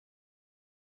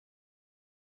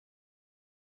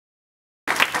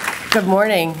Good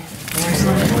morning.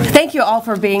 Thank you all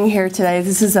for being here today.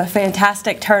 This is a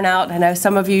fantastic turnout. I know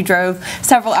some of you drove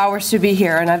several hours to be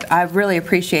here, and I really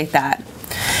appreciate that.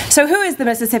 So who is the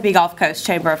Mississippi Gulf Coast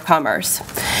Chamber of Commerce?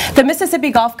 The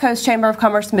Mississippi Gulf Coast Chamber of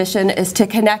Commerce mission is to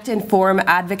connect, inform,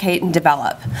 advocate, and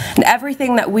develop. And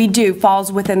everything that we do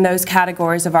falls within those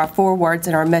categories of our 4 words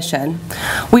in our mission.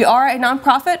 We are a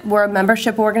nonprofit, we're a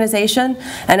membership organization,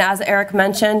 and as Eric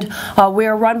mentioned, we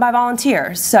are run by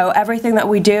volunteers. So everything that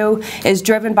we do is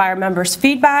driven by our members'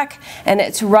 feedback, and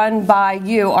it's run by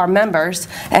you, our members,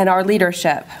 and our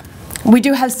leadership. We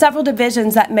do have several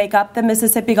divisions that make up the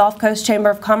Mississippi Gulf Coast Chamber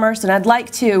of Commerce, and I'd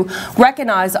like to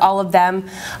recognize all of them.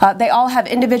 They all have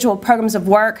individual programs of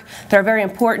work that are very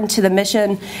important to the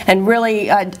mission and really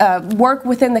work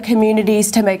within the communities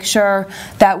to make sure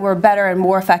that we're better and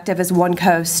more effective as one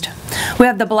coast. We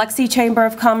have the Biloxi Chamber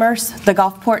of Commerce, the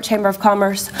Gulfport Chamber of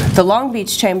Commerce, the Long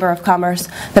Beach Chamber of Commerce,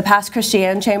 the Pass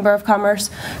Christian Chamber of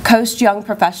Commerce, Coast Young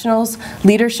Professionals,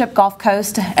 Leadership Gulf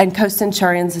Coast, and Coast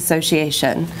Centurions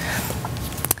Association.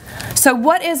 So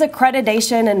what is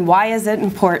accreditation and why is it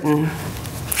important?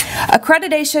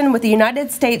 Accreditation with the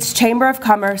United States Chamber of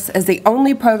Commerce is the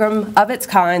only program of its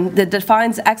kind that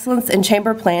defines excellence in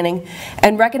chamber planning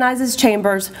and recognizes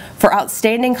chambers for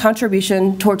outstanding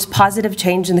contribution towards positive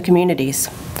change in the communities.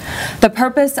 The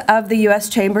purpose of the U.S.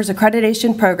 Chamber's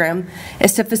accreditation program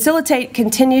is to facilitate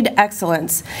continued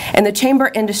excellence in the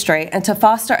chamber industry and to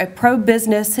foster a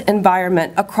pro-business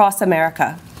environment across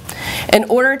America. In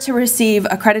order to receive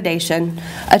accreditation,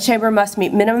 a chamber must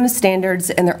meet minimum standards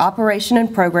in their operation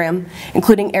and program,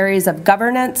 including areas of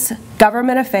governance,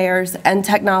 government affairs, and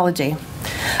technology.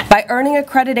 By earning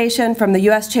accreditation from the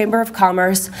U.S. Chamber of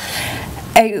Commerce,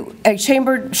 a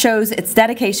chamber shows its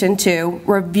dedication to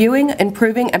reviewing,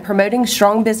 improving, and promoting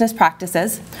strong business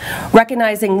practices,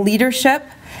 recognizing leadership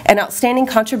and outstanding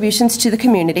contributions to the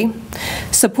community,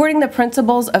 supporting the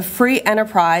principles of free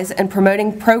enterprise and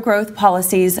promoting pro-growth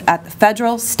policies at the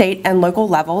federal, state, and local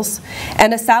levels,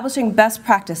 and establishing best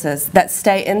practices that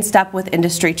stay in step with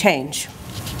industry change.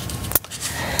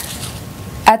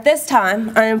 At this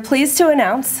time, I am pleased to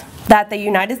announce that the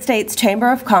United States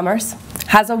Chamber of Commerce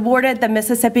has awarded the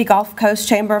Mississippi Gulf Coast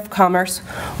Chamber of Commerce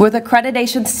with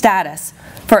accreditation status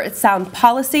for its sound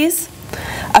policies,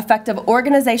 effective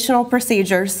organizational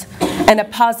procedures, and a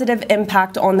positive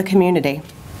impact on the community.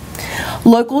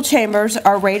 Local chambers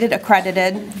are rated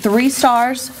accredited 3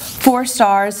 stars, 4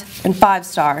 stars, and 5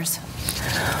 stars.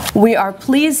 We are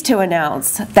pleased to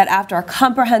announce that after a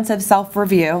comprehensive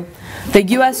self-review, the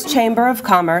U.S. Chamber of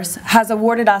Commerce has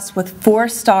awarded us with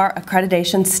 4-star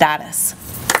accreditation status.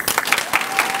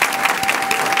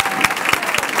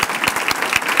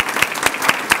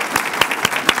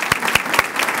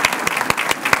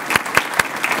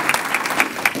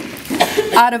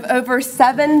 Out of over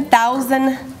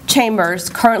 7,000 chambers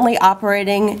currently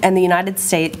operating in the United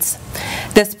States,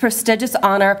 this prestigious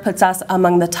honor puts us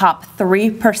among the top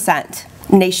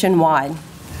 3% nationwide.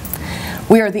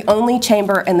 We are the only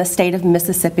chamber in the state of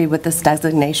Mississippi with this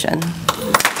designation.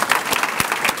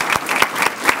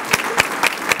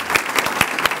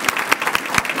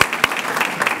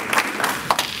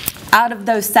 Out of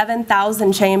those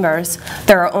 7,000 chambers,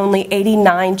 there are only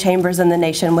 89 chambers in the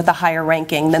nation with a higher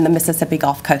ranking than the Mississippi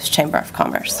Gulf Coast Chamber of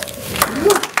Commerce.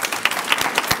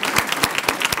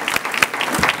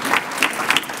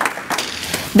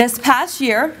 This past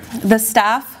year, the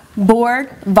staff, board,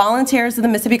 volunteers of the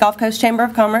Mississippi Gulf Coast Chamber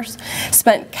of Commerce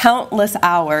spent countless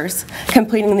hours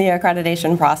completing the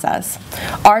accreditation process.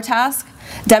 Our task: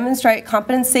 demonstrate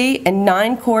competency in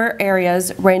 9 core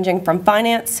areas ranging from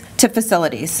finance to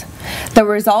facilities. The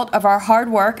result of our hard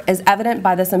work is evident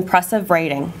by this impressive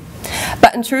rating.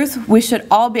 But in truth, we should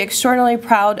all be extraordinarily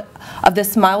proud of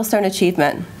this milestone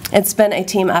achievement. It's been a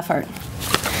team effort.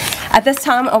 At this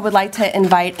time, I would like to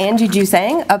invite Angie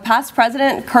Jusang, a past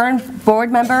president, current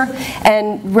board member,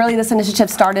 and really this initiative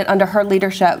started under her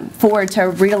leadership, forward to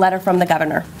read a letter from the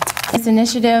governor. This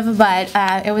initiative, but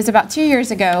it was about 2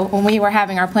 years ago when we were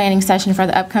having our planning session for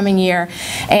the upcoming year,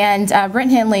 and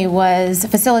Brent Henley was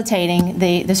facilitating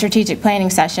the strategic planning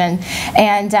session,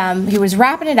 and he was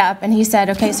wrapping it up, and he said,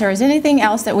 okay, sir, is there anything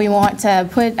else that we want to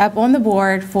put up on the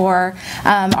board for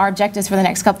our objectives for the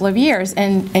next couple of years?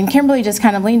 And Kimberly just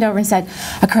kind of leaned over and said,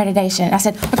 accreditation. I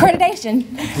said, accreditation?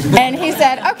 And he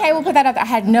said, okay, we'll put that up. I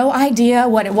had no idea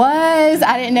what it was.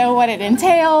 I didn't know what it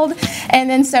entailed. And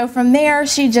then so from there,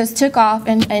 she just took off,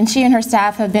 and she and her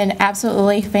staff have been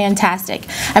absolutely fantastic.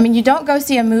 I mean, you don't go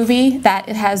see a movie that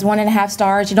it has 1.5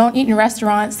 stars. You don't eat in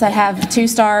restaurants that have 2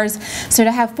 stars. So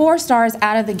to have 4 stars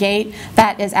out of the gate,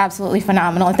 that is absolutely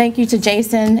phenomenal. And thank you to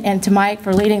Jason and to Mike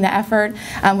for leading the effort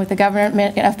with the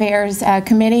Government Affairs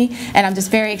Committee, and I'm just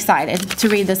very excited to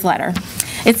read this letter.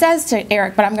 It says to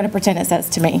Eric, but I'm going to pretend it says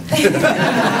to me.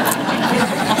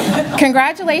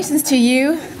 Congratulations to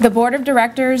you, the Board of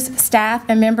Directors, staff,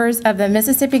 and members of the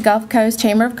Mississippi Gulf Coast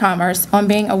Chamber of Commerce on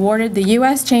being awarded the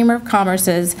U.S. Chamber of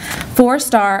Commerce's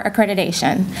 4-star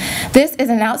accreditation. This is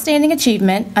an outstanding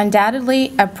achievement,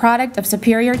 undoubtedly a product of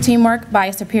superior teamwork by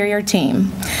a superior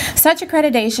team. Such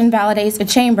accreditation validates a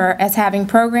chamber as having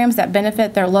programs that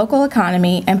benefit their local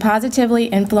economy and positively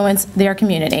influence their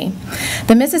community.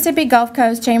 The Mississippi Gulf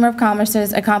Coast Chamber of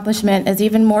Commerce's accomplishment is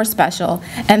even more special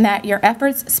in that your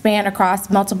efforts span across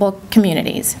multiple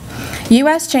communities.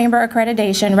 U.S. Chamber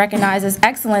accreditation recognizes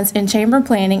excellence in chamber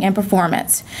planning and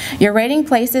performance. Your rating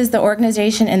places the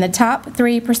organization in the top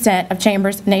 3% of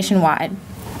chambers nationwide.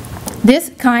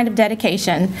 This kind of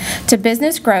dedication to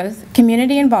business growth,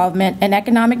 community involvement, and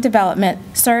economic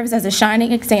development serves as a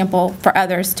shining example for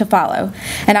others to follow,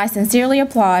 and I sincerely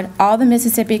applaud all the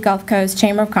Mississippi Gulf Coast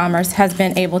Chamber of Commerce has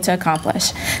been able to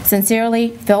accomplish. Sincerely,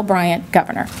 Phil Bryant,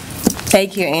 Governor.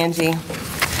 Thank you, Angie.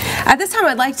 At this time,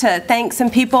 I'd like to thank some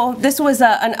people. This was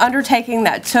an undertaking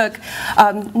that took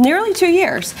nearly 2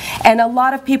 years, and a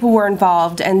lot of people were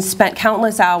involved and spent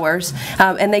countless hours,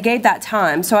 and they gave that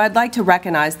time, so I'd like to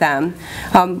recognize them.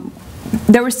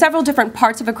 There were several different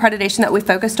parts of accreditation that we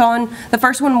focused on. The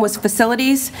first one was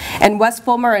facilities, and Wes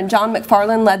Fulmer and John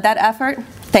McFarland led that effort.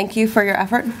 Thank you for your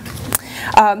effort.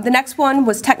 The next one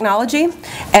was technology,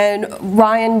 and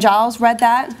Ryan Giles read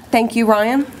that. Thank you,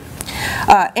 Ryan.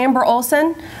 Amber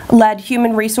Olson led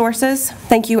Human Resources.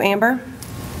 Thank you, Amber.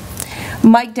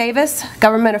 Mike Davis,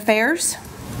 Government Affairs.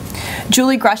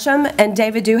 Julie Gresham and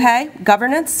David Duhay,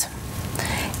 Governance.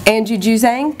 Angie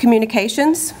Juzang,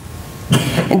 Communications.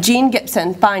 And Jean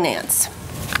Gibson, Finance.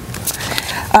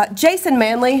 Jason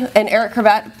Manley and Eric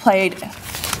Cravette played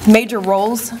major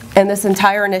roles in this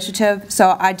entire initiative,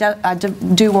 so I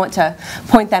do want to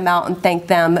point them out and thank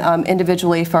them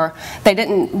individually for, they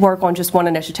didn't work on just one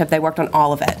initiative, they worked on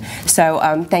all of it. So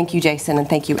thank you, Jason, and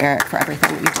thank you, Eric, for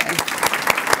everything that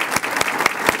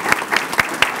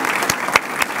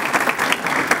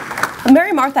you did.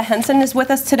 Mary Martha Henson is with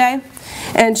us today,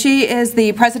 and she is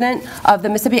the president of the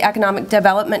Mississippi Economic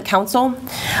Development Council.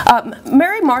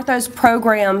 Mary Martha's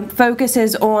program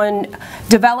focuses on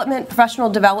development, professional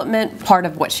development, part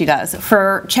of what she does,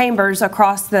 for chambers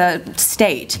across the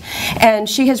state. And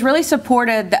she has really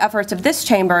supported the efforts of this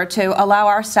chamber to allow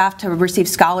our staff to receive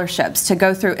scholarships to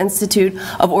go through Institute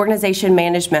of Organization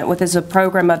Management, which is a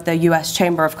program of the U.S.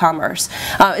 Chamber of Commerce.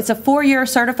 It's a 4-year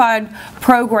certified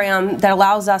program that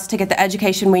allows us to get the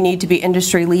education we need to be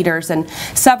industry leaders, and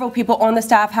several people on the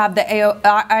staff have the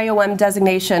IOM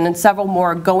designation, and several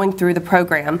more going through the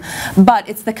program. But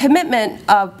it's the commitment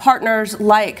of partners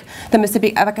like the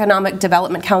Mississippi Economic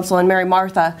Development Council and Mary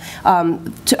Martha,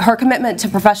 her commitment to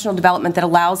professional development that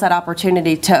allows that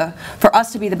opportunity for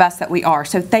us to be the best that we are.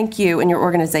 So thank you and your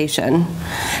organization.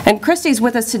 And Christy's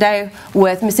with us today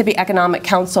with Mississippi Economic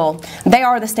Council. They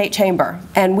are the state chamber,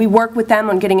 and we work with them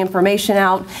on getting information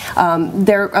out.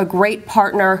 They're a great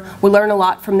partner. We learn a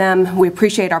lot from them. We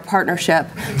appreciate our partnership.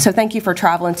 So thank you for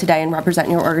traveling today and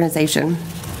representing your organization.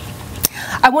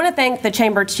 I want to thank the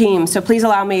chamber team, so please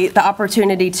allow me the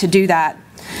opportunity to do that.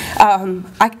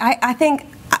 I think,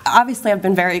 obviously I've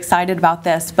been very excited about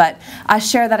this, but I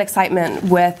share that excitement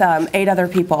with 8 other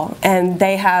people, and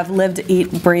they have lived,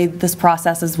 eat, breathed this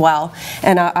process as well,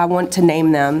 and I want to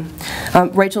name them.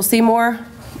 Rachel Seymour,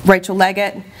 Rachel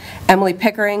Leggett, Emily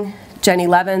Pickering, Jenny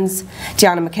Levins,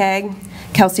 Deanna McKay,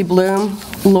 Kelsey Bloom,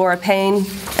 Laura Payne,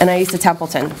 and Aisa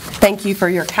Templeton. Thank you for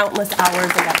your countless hours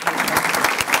of dedication.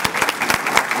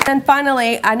 And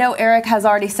finally, I know Eric has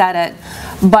already said it,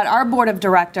 but our board of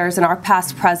directors and our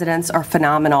past presidents are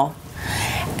phenomenal.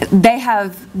 They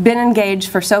have been engaged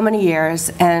for so many years,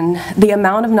 and the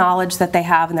amount of knowledge that they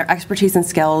have and their expertise and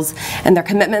skills and their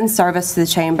commitment and service to the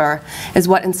chamber is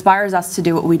what inspires us to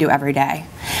do what we do every day.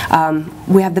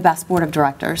 We have the best board of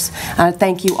directors.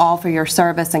 Thank you all for your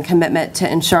service and commitment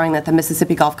to ensuring that the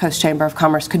Mississippi Gulf Coast Chamber of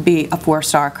Commerce could be a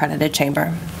 4-star accredited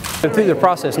chamber. And through the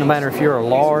process, no matter if you're a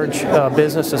large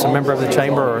business as a member of the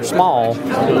Chamber or small,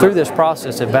 through this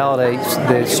process it validates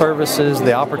the services,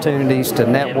 the opportunities to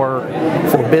network,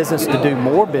 for business to do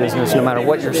more business no matter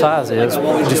what your size is.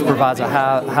 It just provides a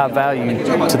high value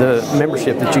to the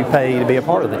membership that you pay to be a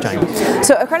part of the Chamber.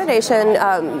 So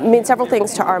accreditation means several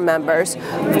things to our members.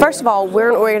 First of all,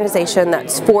 we're an organization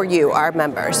that's for you, our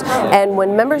members. And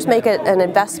when members make an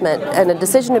investment and a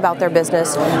decision about their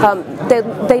business,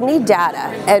 they need data.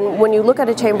 And when you look at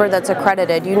a chamber that's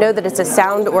accredited, you know that it's a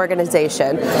sound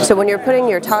organization. So when you're putting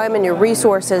your time and your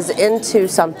resources into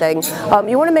something,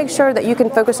 you want to make sure that you can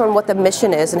focus on what the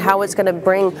mission is and how it's going to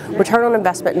bring return on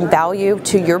investment and value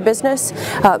to your business.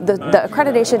 The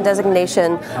accreditation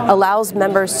designation allows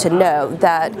members to know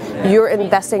that you're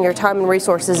investing your time and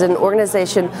resources in an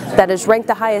organization that is ranked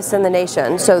the highest in the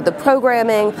nation. So the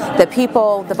programming, the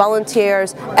people, the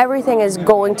volunteers, everything is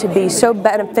going to be so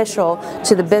beneficial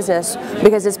to the business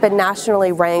because it's been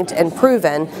nationally ranked and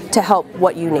proven to help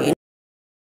what you need.